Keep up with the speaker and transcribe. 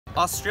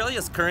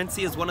Australia's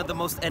currency is one of the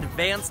most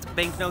advanced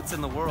banknotes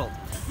in the world.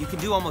 You can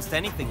do almost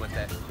anything with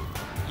it.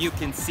 You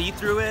can see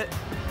through it.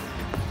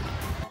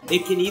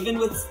 It can even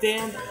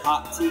withstand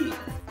hot tea.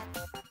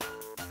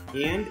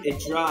 And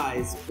it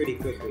dries pretty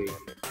quickly.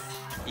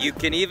 You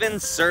can even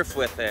surf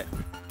with it.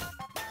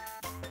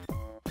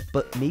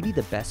 But maybe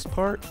the best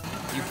part?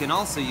 You can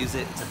also use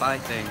it to buy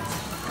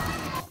things.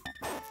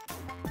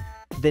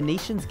 The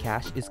nation's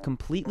cash is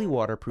completely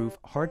waterproof,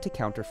 hard to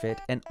counterfeit,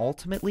 and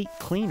ultimately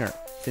cleaner,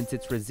 since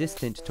it's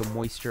resistant to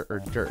moisture or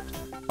dirt.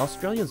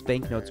 Australia's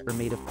banknotes are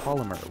made of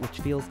polymer, which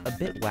feels a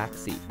bit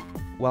waxy,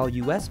 while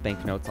US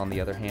banknotes, on the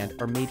other hand,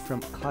 are made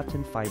from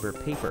cotton fiber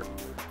paper.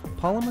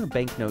 Polymer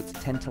banknotes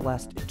tend to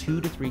last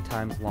 2 to 3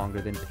 times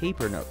longer than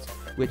paper notes,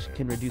 which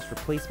can reduce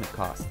replacement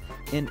costs.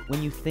 And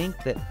when you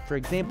think that, for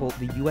example,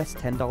 the US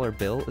 $10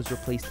 bill is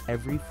replaced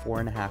every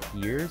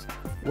 4.5 years,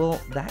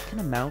 well, that can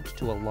amount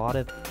to a lot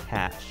of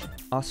cash.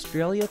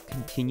 Australia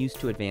continues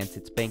to advance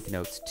its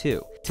banknotes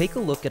too. Take a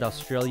look at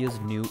Australia's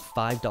new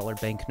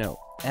 $5 banknote.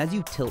 As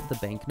you tilt the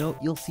banknote,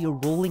 you'll see a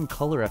rolling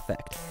color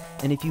effect.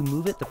 And if you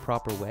move it the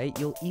proper way,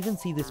 you'll even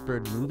see this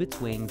bird move its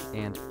wings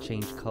and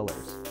change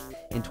colors.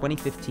 In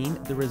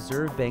 2015, the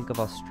Reserve Bank of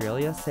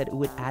Australia said it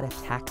would add a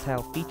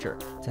tactile feature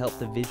to help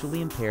the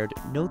visually impaired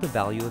know the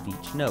value of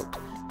each note.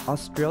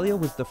 Australia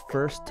was the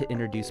first to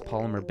introduce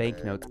polymer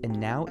banknotes, and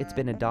now it's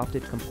been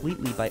adopted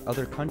completely by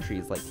other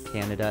countries like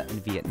Canada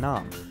and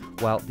Vietnam,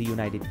 while the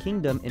United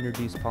Kingdom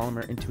introduced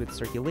polymer into its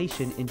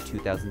circulation in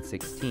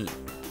 2016.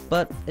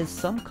 But as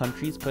some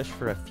countries push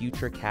for a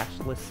future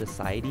cashless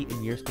society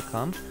in years to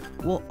come,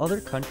 will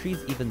other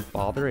countries even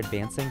bother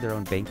advancing their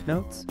own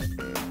banknotes?